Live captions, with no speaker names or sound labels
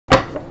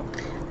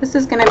This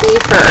is going to be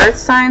for Earth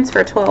signs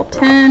for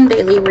 12/10.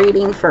 Daily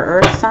reading for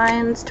Earth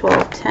signs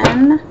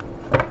 12/10.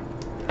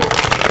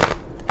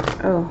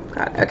 Oh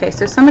God. Okay,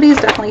 so somebody is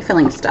definitely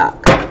feeling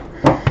stuck.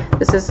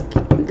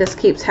 This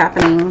keeps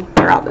happening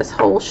throughout this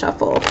whole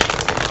shuffle.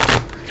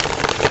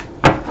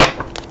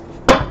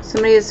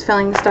 Somebody is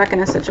feeling stuck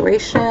in a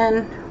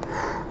situation.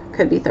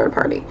 Could be third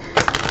party.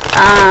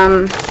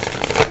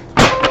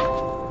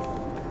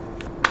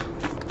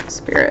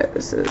 Spirit,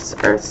 this is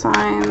Earth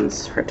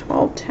signs for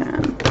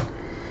 12/10.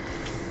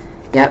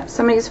 Yep,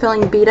 somebody's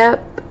feeling beat up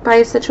by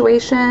a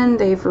situation.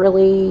 They've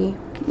really,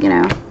 you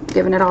know,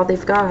 given it all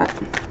they've got.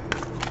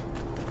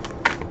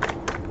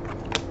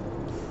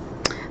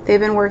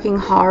 They've been working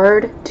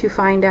hard to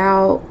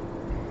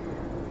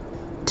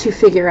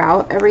figure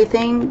out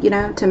everything, you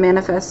know, to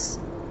manifest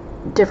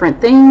different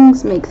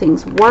things, make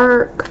things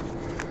work.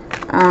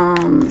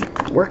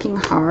 Working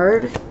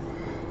hard.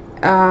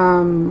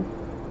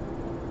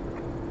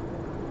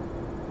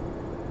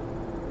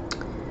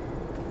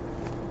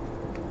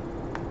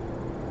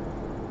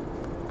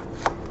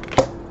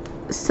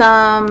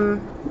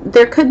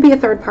 There could be a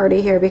third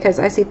party here because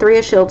I see 3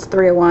 of Shields,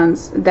 3 of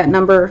Wands. That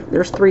number,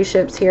 there's 3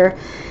 ships here.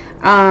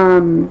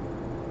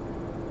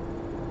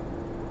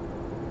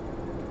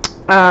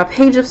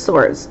 Page of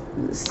Swords.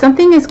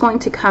 Something is going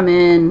to come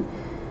in.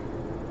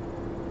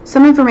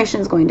 Some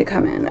information is going to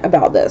come in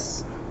about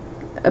this.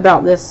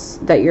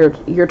 That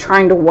you're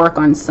trying to work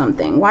on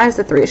something. Why is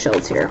the 3 of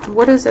Shields here?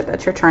 What is it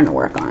that you're trying to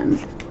work on?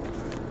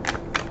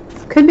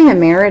 Could be a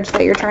marriage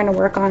that you're trying to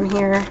work on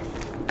here.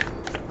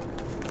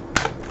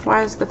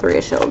 Why is the 3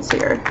 of Shields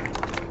here?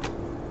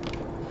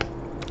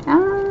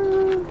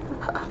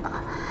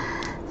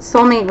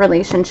 Soulmate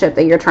relationship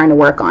that you're trying to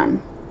work on.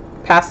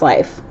 Past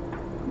life.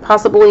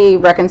 Possibly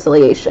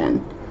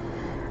reconciliation.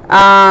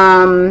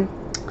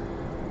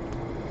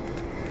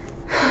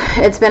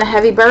 It's been a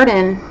heavy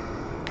burden.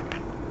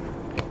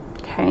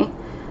 Okay.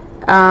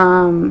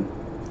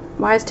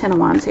 Why is 10 of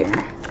Wands here?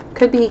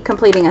 Could be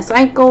completing a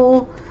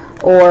cycle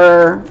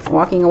or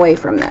walking away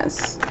from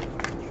this.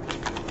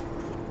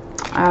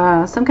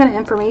 Some kind of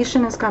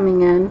information is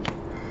coming in.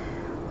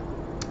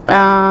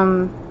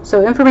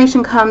 So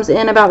information comes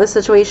in about the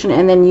situation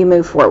and then you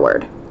move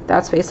forward.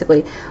 That's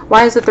basically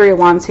why is the 3 of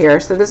Wands here.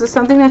 So this is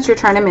something that you're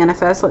trying to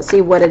manifest. Let's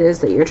see what it is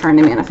that you're trying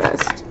to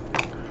manifest.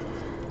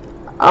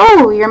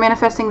 Oh, you're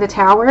manifesting the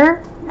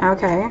Tower?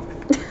 Okay.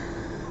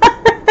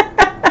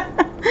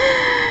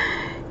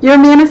 You're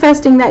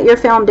manifesting that your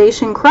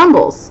foundation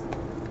crumbles.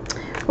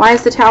 Why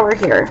is the Tower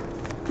here?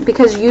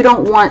 Because you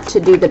don't want to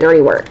do the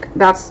dirty work.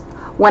 That's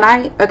when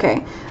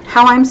okay,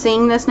 how I'm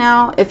seeing this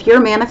now, if you're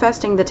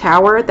manifesting the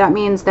Tower, that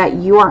means that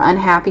you are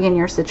unhappy in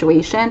your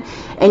situation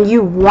and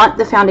you want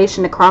the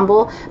foundation to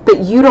crumble, but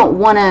you don't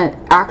want to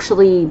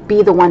actually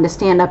be the one to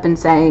stand up and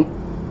say,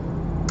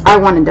 I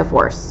want a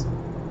divorce.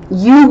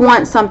 You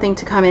want something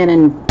to come in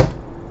and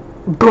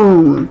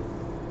boom.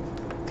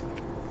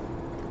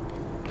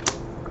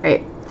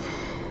 Right.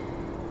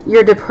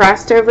 You're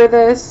depressed over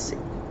this.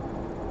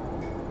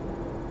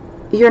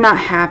 You're not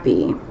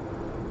happy.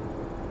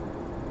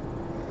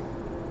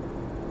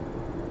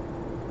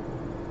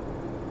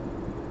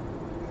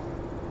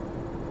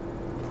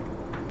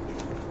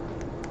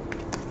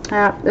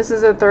 This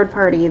is a third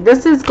party.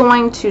 This is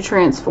going to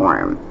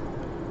transform.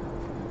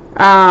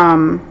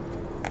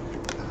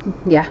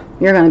 Yeah,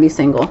 you're going to be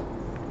single.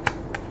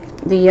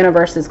 The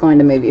universe is going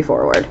to move you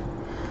forward.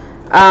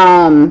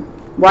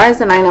 Why is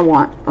the 9 of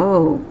Wands?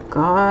 Oh,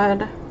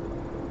 God.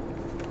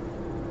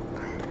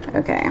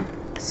 Okay.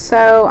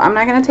 So, I'm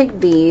not going to take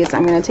these.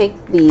 I'm going to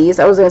take these.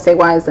 I was going to say,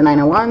 why is the 9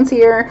 of Wands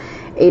here?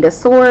 8 of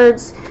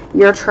Swords.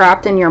 You're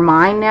trapped in your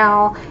mind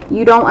now.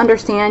 You don't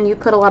understand. You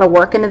put a lot of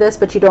work into this,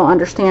 but you don't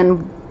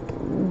understand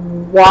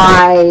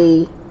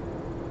why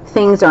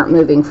things aren't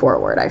moving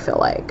forward, I feel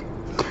like.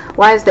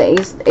 Why is the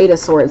 8 of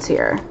Swords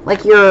here?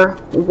 Like you're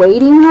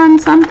waiting on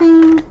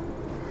something?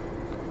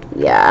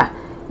 Yeah.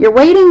 You're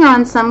waiting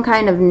on some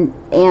kind of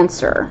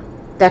answer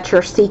that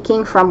you're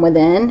seeking from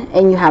within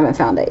and you haven't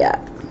found it yet.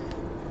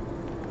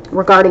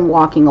 Regarding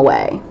walking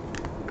away.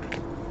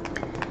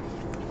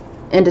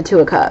 Into 2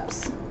 of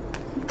Cups.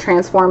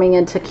 Transforming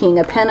into King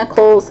of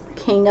Pentacles,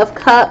 King of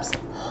Cups.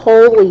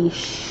 Holy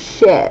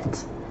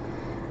shit.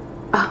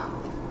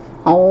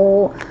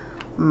 Oh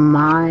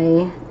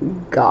my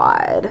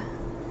God.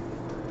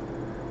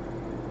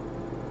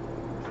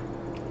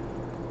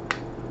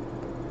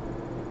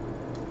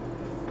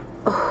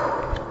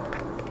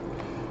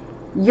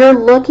 You're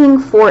looking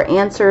for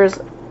answers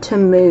to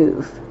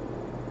move.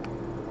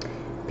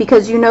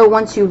 Because you know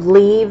once you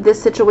leave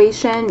this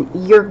situation,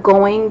 you're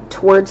going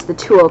towards the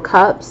 2 of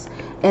Cups.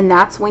 And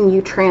that's when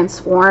you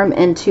transform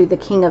into the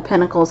King of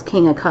Pentacles,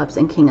 King of Cups,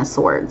 and King of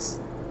Swords.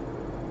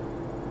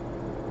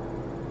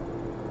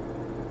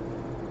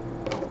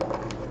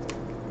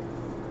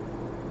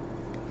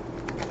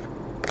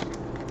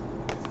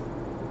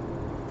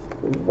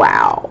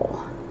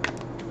 Wow.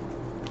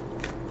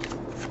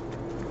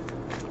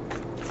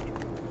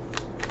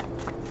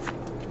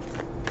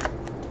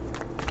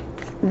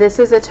 This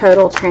is a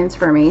total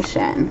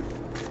transformation.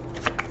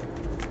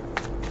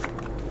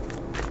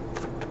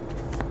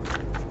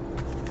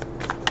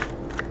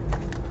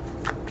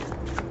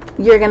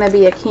 you're going to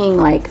be a king,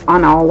 like,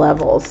 on all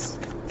levels.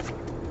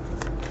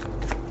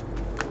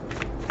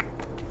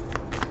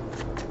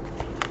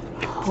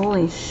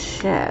 Holy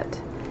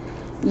shit.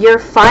 You're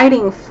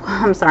fighting,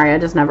 I'm sorry, I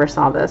just never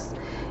saw this.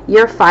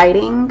 You're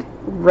fighting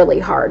really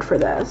hard for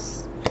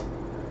this.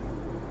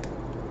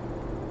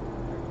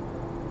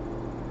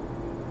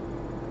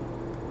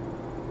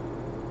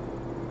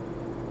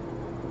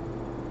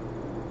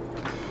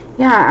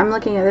 Yeah, I'm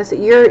looking at this.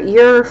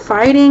 You're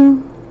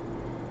fighting.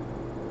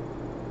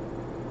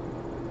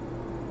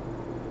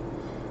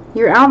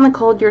 You're out in the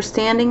cold. You're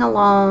standing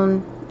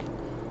alone.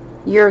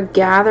 You're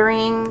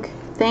gathering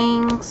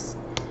things.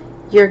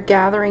 You're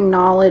gathering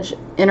knowledge,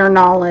 inner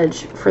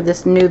knowledge for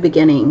this new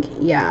beginning.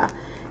 Yeah,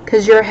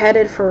 because you're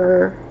headed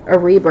for a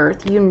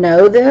rebirth. You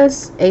know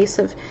this.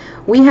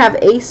 We have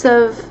Ace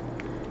of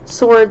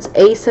Swords,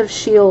 Ace of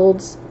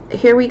Shields.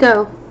 Here we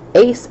go.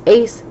 Ace,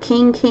 Ace,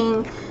 King,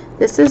 King.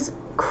 This is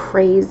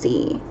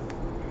crazy.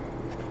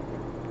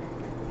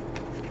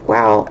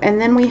 Wow.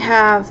 And then we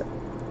have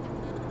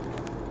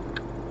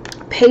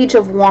Page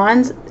of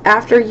Wands.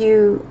 After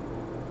you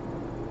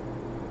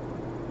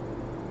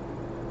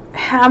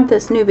have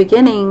this new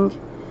beginning,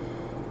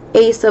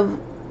 Ace of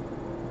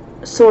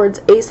Swords,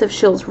 Ace of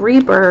Shields,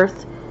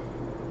 rebirth,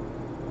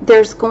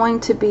 there's going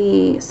to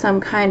be some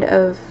kind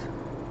of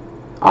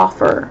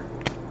offer.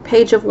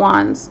 Page of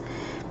Wands.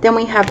 Then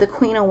we have the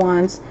Queen of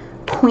Wands,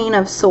 Queen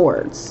of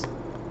Swords.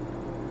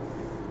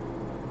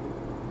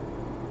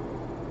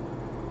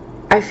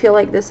 I feel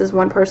like this is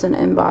one person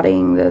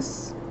embodying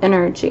this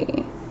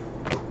energy.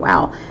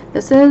 Wow,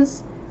 this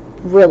is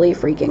really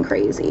freaking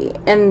crazy.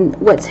 And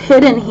what's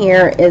hidden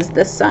here is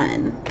the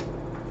sun.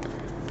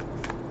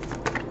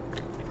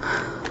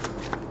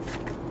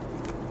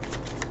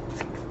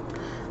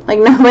 Like,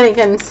 nobody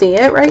can see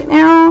it right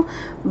now,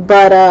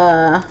 but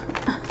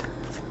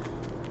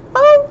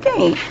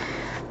okay.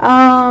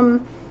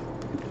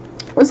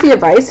 What's the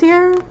advice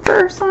here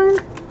for sun?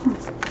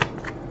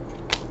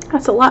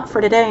 That's a lot for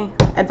today.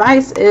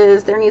 Advice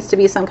is there needs to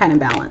be some kind of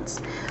balance.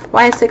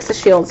 Why is Six of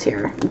Shields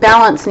here?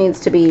 Balance needs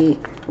to be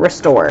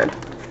restored.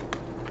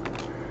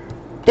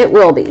 It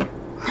will be.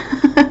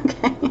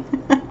 Okay.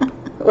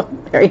 Well,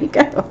 there you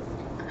go.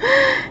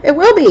 It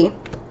will be.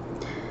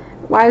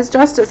 Why is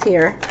Justice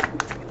here?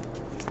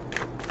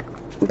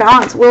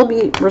 Balance will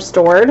be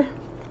restored.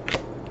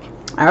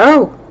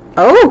 Oh.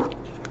 Oh.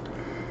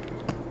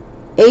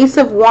 Ace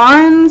of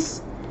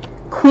Wands.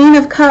 Queen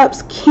of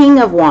Cups, King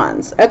of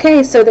Wands.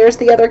 Okay, so there's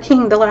the other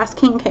king. The last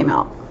king came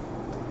out.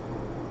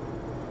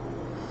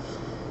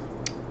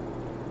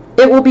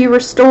 It will be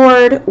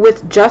restored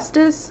with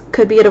justice.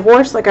 Could be a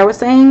divorce, like I was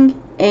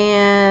saying.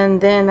 And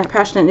then that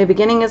passionate new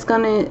beginning is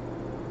going to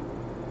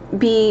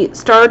be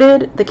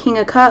started. The King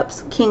of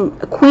Cups,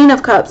 Queen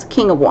of Cups,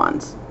 King of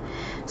Wands.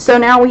 So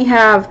now we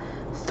have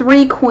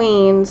 3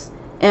 queens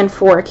and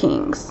 4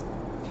 kings.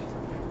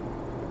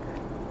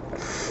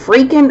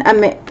 Freaking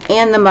amazing.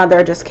 And the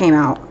Mother just came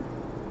out.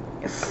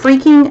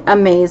 Freaking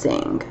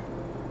amazing.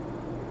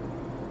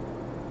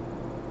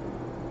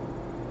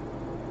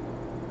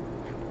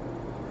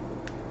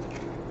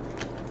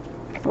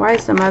 Why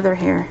is the Mother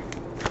here?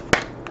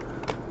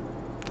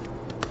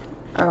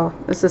 Oh,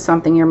 this is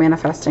something you're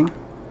manifesting.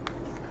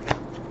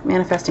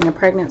 Manifesting a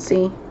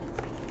pregnancy.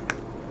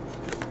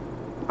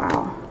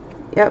 Wow.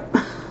 Yep.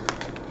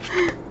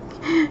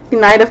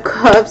 Knight of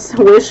Cups,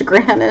 wish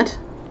granted.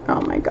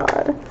 Oh my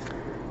God.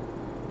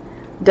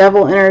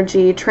 Devil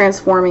energy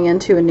transforming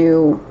into a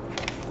new,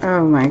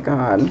 oh my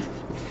God.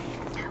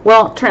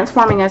 Well,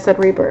 transforming, I said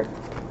rebirth.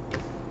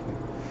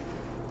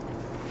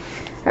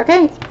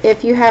 Okay,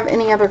 if you have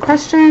any other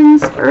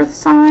questions, earth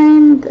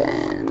sign,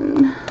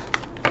 then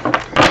you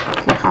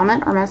can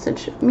comment or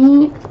message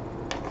me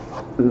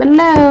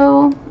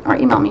below or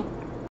email me.